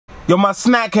Yo, my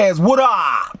snack heads, what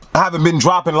up? I haven't been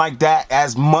dropping like that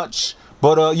as much,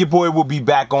 but your boy will be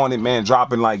back on it, man,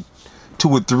 dropping like 2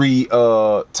 or 3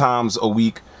 times a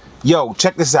week. Yo,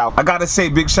 check this out. I gotta say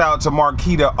big shout out to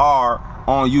Marquita R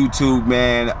on YouTube,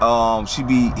 man. She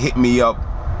be hitting me up,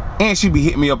 and she be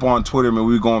hitting me up on Twitter, man.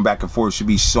 We were going back and forth. She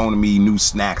be showing me new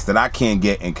snacks that I can't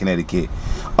get in Connecticut.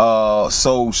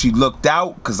 So she looked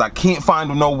out, because I can't find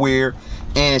them nowhere,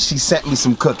 and she sent me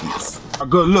some cookies. A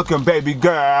good looking baby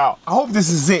girl. I hope this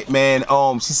is it, man.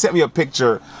 She sent me a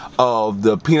picture of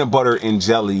the peanut butter and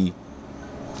jelly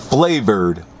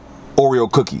flavored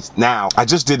Oreo cookies. Now, I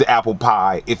just did the apple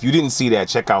pie. If you didn't see that,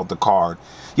 check out the card.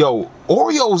 Yo,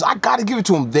 Oreos, I gotta give it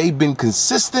to them. They've been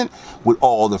consistent with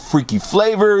all the freaky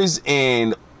flavors,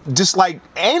 and just like,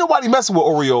 ain't nobody messing with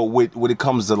Oreo when it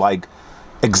comes to like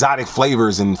exotic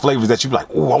flavors and flavors that you be like,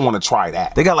 oh, I wanna try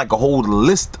that. They got like a whole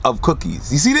list of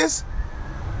cookies. You see this?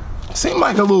 Seems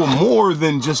like a little more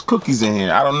than just cookies in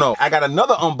here. I don't know. I got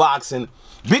another unboxing.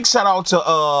 Big shout out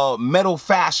to Metal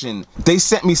Fashion. They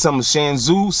sent me some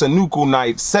Shanzhou Sanuku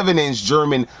knife, 7-inch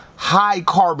German high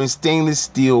carbon stainless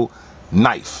steel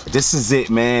knife. This is it,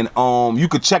 man. You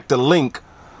could check the link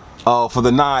for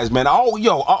the knives, man. Oh,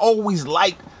 yo, I always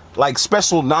liked like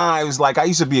special knives. Like I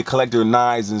used to be a collector of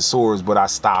knives and swords, but I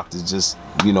stopped. It's just,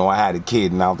 you know, I had a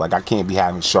kid and I was like, I can't be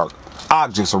having sharp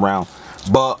objects around.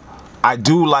 But I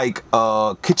do like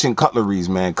kitchen cutleries,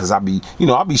 man, because I'll be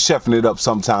chefing it up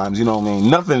sometimes, you know what I mean?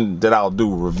 Nothing that I'll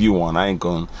do a review on. I ain't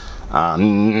gonna,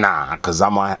 nah, because I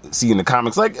might see in the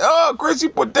comments like, oh, Chris, you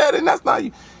put that in, that's not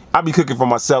you. I'll be cooking for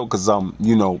myself because,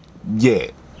 you know, yeah.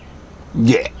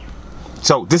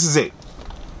 So, this is it.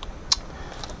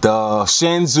 The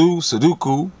Shanzhou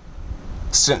Sudoku,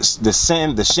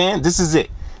 this is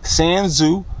it.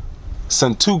 Shanzhou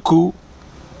Santoku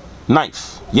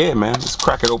knife. Yeah, man, let's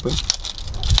crack it open.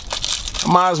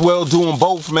 I might as well do them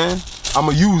both, man. I'm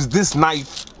gonna use this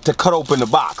knife to cut open the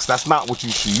box. That's not what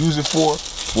you should use it for.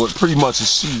 Well, pretty much is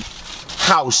see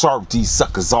how sharp these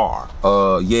suckers are.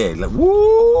 Yeah, like,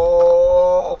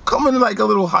 woo, coming in like a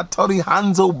little Hattori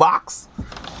Hanzo box.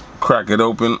 Crack it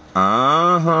open.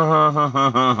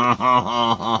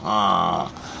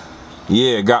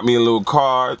 Yeah, got me a little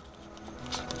card.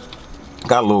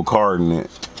 Got a little card in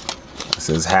it. It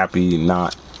says happy,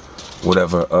 not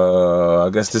whatever. I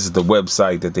guess this is the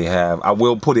website that they have. I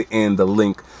will put it in the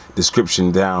link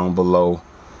description down below.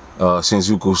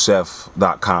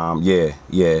 Shinjukuchef.com.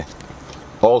 Yeah.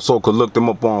 Also could look them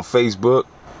up on Facebook.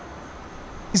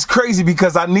 It's crazy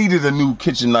because I needed a new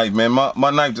kitchen knife, man. My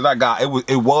knife that I got,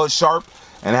 it was sharp,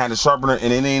 and I had a sharpener,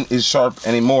 and it ain't as sharp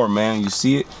anymore, man. You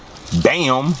see it?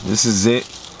 Bam! This is it.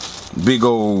 Big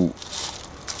old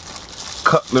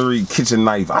cutlery kitchen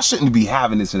knife. I shouldn't be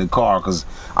having this in the car because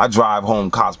I drive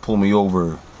home, cops pull me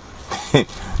over.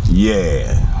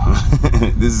 Yeah.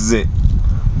 This is it.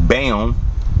 Bam.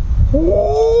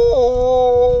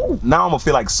 Whoa. Now I'm gonna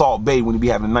feel like Salt Bae when he be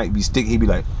having a knife, be sticky, he be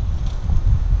like,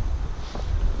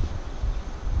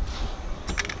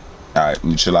 alright, let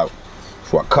me chill out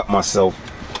before I cut myself.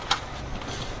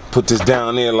 Put this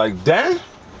down there like that.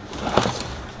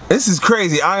 This is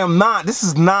crazy. This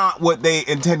is not what they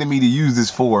intended me to use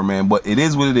this for, man. But it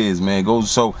is what it is, man. It goes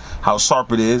to show how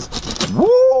sharp it is.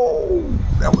 Woo!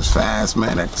 That was fast,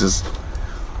 man. That's just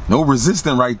no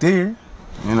resisting right there.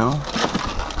 You know?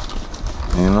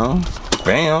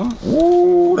 Bam.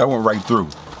 Woo! That went right through.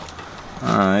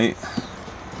 Alright.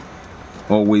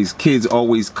 Kids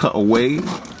always cut away.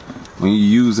 When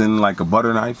you're using like a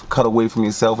butter knife, cut away from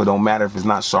yourself. It don't matter if it's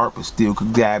not sharp, it still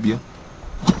could grab you.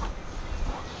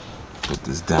 Put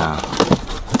this down.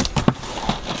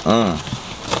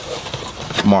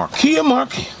 Marquis,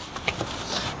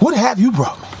 what have you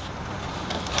brought me?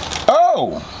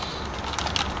 Oh,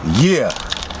 yeah.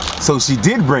 So she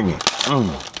did bring it.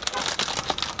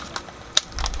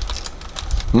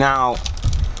 Now,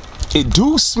 it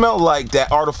do smell like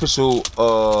that artificial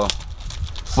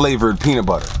flavored peanut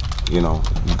butter. You know,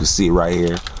 you can see it right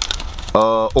here.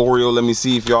 Oreo, let me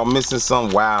see if y'all missing some.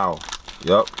 Wow.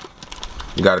 Yup.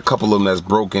 You got a couple of them that's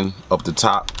broken up the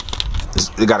top.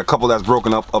 They got a couple that's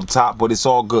broken up top, but it's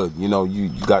all good. You know, you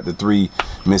got the 3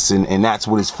 missing, and that's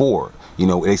what it's for. You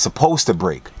know, they're supposed to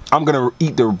break. I'm gonna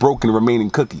eat the broken remaining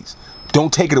cookies.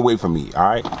 Don't take it away from me, all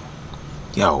right?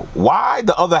 Yo, why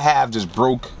the other half just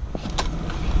broke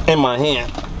in my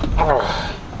hand?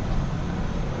 Ugh.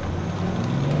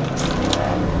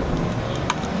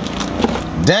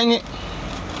 Dang it.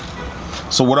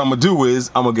 So what I'm gonna do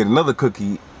is I'm gonna get another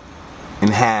cookie and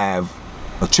have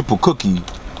a triple cookie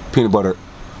peanut butter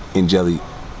and jelly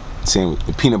sandwich,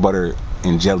 peanut butter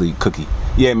and jelly cookie.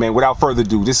 yeah, man, without further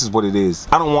ado, this is what it is.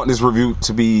 I don't want this review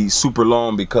to be super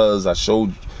long because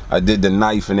I did the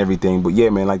knife and everything, but yeah,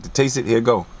 man, like to taste it, here it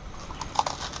go.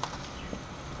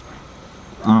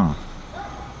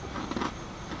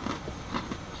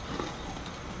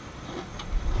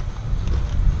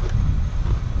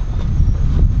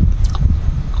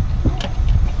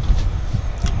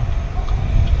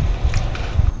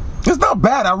 It's not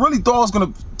bad. I really thought it was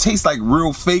gonna taste like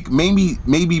real fake.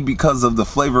 Maybe because of the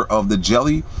flavor of the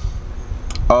jelly.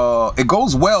 It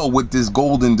goes well with this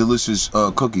golden delicious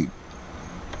cookie.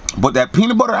 But that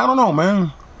peanut butter, I don't know,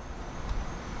 man.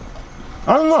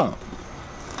 I don't know.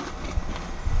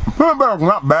 Peanut butter's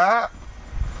not bad.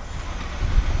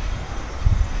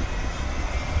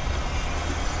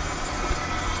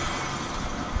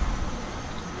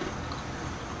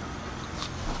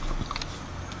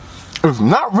 It's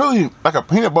not really like a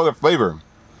peanut butter flavor.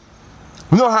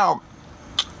 You know how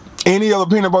any other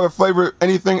peanut butter flavor,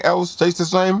 anything else tastes the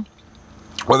same?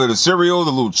 Whether the cereal,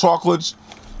 the little chocolates.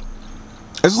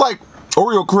 It's like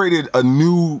Oreo created a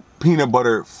new peanut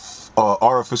butter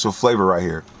artificial flavor right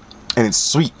here. And it's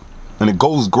sweet. And it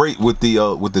goes great with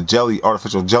the jelly,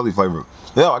 artificial jelly flavor.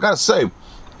 Yeah, I gotta say,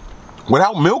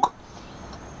 without milk,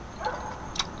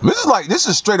 this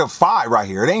is straight up fire right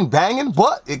here. It ain't banging,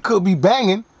 but it could be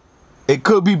banging. It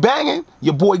could be banging.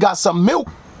 Your boy got some milk.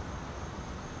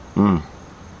 A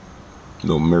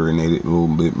little marinated, a little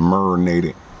bit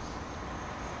marinated.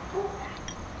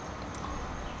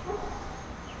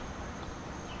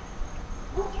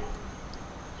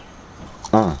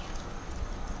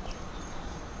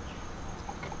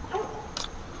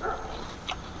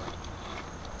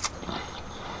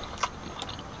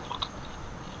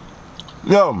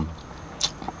 Yo.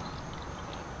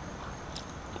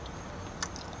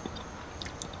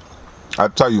 I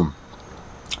tell you,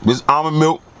 this almond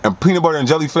milk and peanut butter and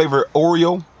jelly flavor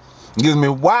Oreo gives me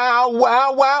wow,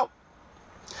 wow, wow.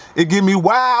 It gives me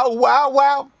wow, wow,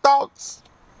 wow thoughts.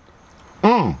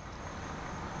 Damn.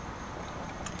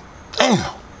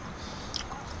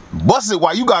 Bust it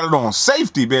while you got it on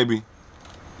safety, baby.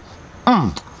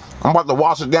 I'm about to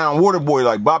wash it down water boy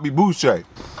like Bobby Boucher.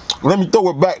 Let me throw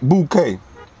it back, bouquet.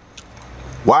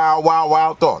 Wow, wow,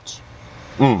 wow thoughts.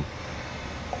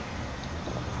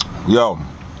 Yo,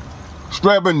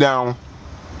 strapping down,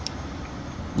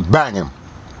 banging.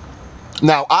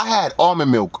 Now, I had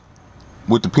almond milk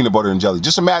with the peanut butter and jelly.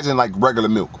 Just imagine like regular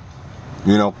milk,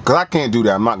 you know, because I can't do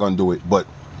that. I'm not going to do it, but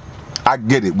I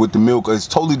get it with the milk. It's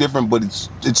totally different, but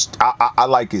I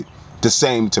like it the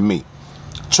same to me.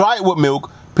 Try it with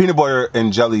milk, peanut butter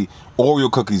and jelly,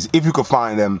 Oreo cookies. If you can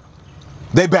find them,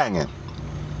 they banging.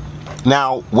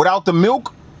 Now, without the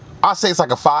milk, I say it's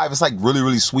like a 5. It's like really,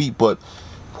 really sweet, but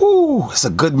whoo, it's a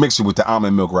good mixture with the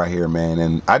almond milk right here, man.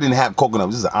 And I didn't have coconut.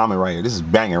 This is an almond right here. This is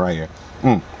banging right here.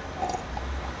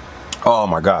 Oh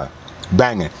my God,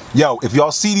 banging. Yo, if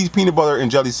y'all see these peanut butter and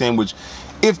jelly sandwich,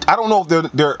 I don't know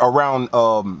if they're around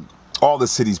all the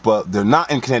cities, but they're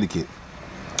not in Connecticut.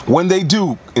 When they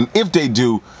do, and if they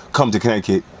do come to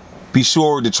Connecticut, be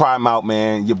sure to try them out,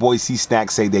 man. Your boy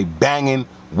csnacks say they banging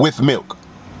with milk.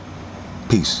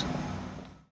 Peace.